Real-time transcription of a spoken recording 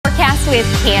forecast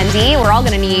with Candy. We're all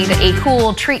going to need a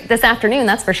cool treat this afternoon,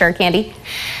 that's for sure, Candy.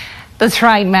 That's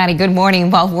right, Maddie. Good morning.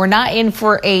 Well, we're not in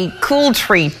for a cool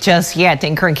treat just yet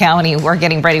in Kern County. We're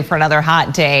getting ready for another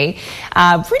hot day.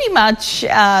 Pretty much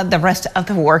the rest of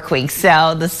the work week.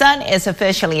 So the sun is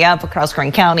officially up across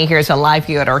Kern County. Here's a live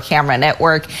view at our camera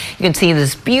network. You can see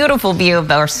this beautiful view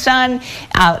of our sun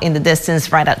out in the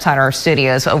distance right outside our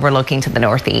studios overlooking to the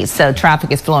northeast. So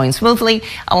traffic is flowing smoothly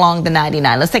along the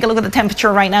 99. Let's take a look at the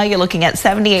temperature right now. You're looking at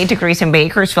 78 degrees in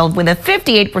Bakersfield with a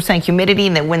 58% humidity,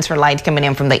 and the winds are light coming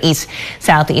in from the east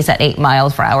southeast at 8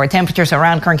 miles per hour. Temperatures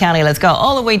around Kern County. Let's go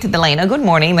all the way to Delano. Good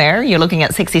morning there. You're looking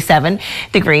at 67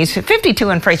 degrees, 52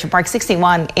 in Fraser Park,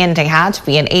 61 in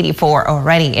Tehachapi, and 84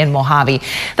 already in Mojave.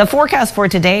 The forecast for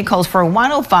today calls for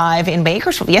 105 in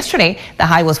Bakersfield. Yesterday, the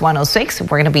high was 106. We're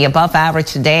going to be above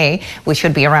average today. We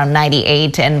should be around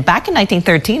 98. And back in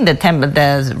 1913,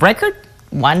 the record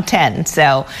 110.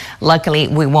 So luckily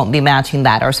we won't be matching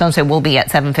that. Our sunset will be at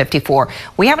 7:54.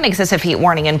 We have an excessive heat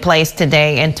warning in place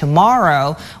today and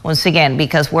tomorrow, once again,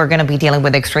 because we're going to be dealing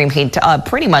with extreme heat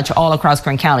pretty much all across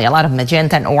Kern County. A lot of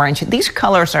magenta and orange. These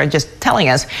colors are just telling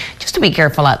us just to be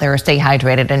careful out there, stay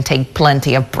hydrated, and take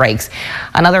plenty of breaks.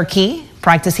 Another key: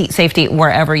 practice heat safety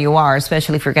wherever you are,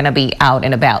 especially if you're going to be out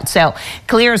and about. So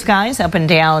clear skies up and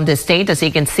down the state. As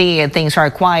you can see, things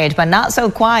are quiet, but not so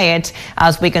quiet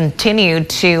as we continue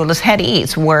to, let's head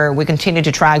east, where we continue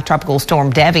to track Tropical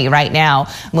Storm Debbie right now,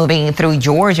 moving through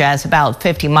Georgia. It's about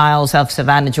 50 miles of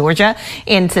Savannah, Georgia.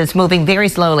 And it's moving very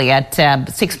slowly at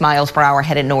 6 miles per hour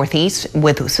headed northeast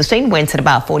with sustained winds at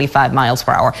about 45 miles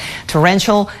per hour.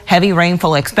 Torrential, heavy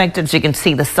rainfall expected. As you can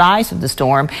see the size of the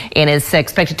storm, and it's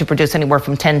expected to produce anywhere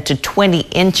from 10 to 20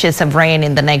 inches of rain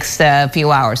in the next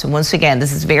few hours. And once again,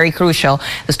 this is very crucial.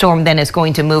 The storm then is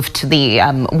going to move to the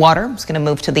water. It's going to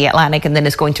move to the Atlantic, and then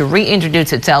it's going to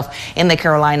reintroduce itself in the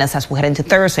Carolinas as we head into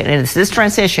Thursday. And it's this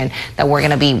transition that we're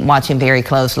going to be watching very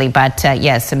closely. But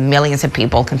yes, millions of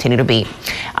people continue to be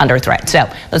under threat.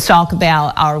 So let's talk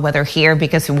about our weather here,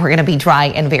 because we're going to be dry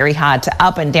and very hot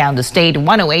up and down the state.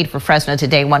 108 for Fresno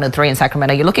today, 103 in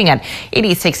Sacramento. You're looking at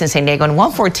 86 in San Diego and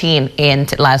 114 in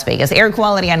Las Vegas. Air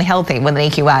quality unhealthy with an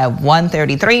AQI of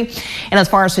 133. And as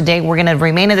far as today, we're going to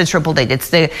remain in the triple digits.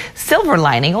 The silver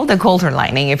lining, or the golden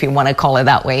lining, if you want to call it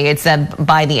that way, it's that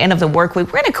by the end of the work week,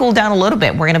 we're going to cool down a little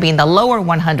bit. We're going to be in the lower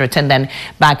 100s and then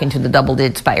back into the double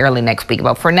digits by early next week.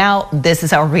 But for now, this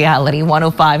is our reality.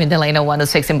 105 in Delano,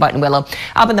 106 in Buttonwillow.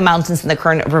 Up in the mountains in the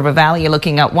Kern River Valley, you're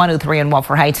looking at 103 in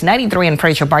Wofford Heights, 93 in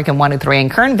Fraser Park, and 103 in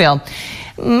Kernville.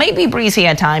 Maybe breezy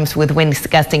at times with winds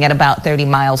gusting at about 30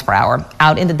 miles per hour.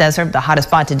 Out in the desert, the hottest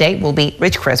spot today will be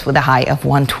Ridgecrest with a high of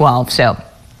 112. So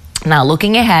now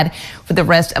looking ahead for the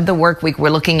rest of the work week, we're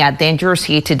looking at dangerous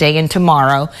heat today and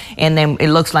tomorrow. And then it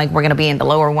looks like we're going to be in the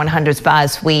lower 100s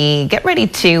as we get ready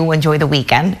to enjoy the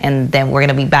weekend. And then we're going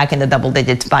to be back in the double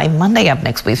digits by Monday up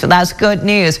next week. So that's good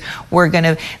news.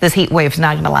 This heat wave is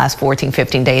not going to last 14,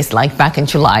 15 days like back in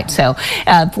July. So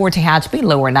for Tehachapi,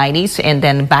 lower 90s, and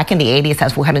then back in the 80s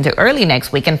as we head into early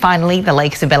next week. And finally, the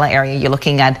Lake Isabella area, you're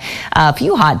looking at a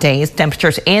few hot days,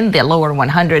 temperatures in the lower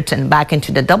 100s and back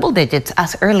into the double digits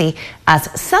as early as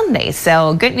Sunday.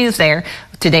 So good news there.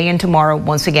 Today and tomorrow,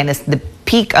 once again, is the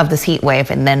peak of this heat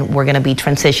wave, and then we're going to be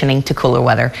transitioning to cooler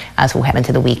weather as we head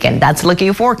into the weekend. That's a look at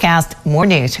your forecast. More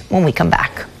news when we come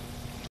back.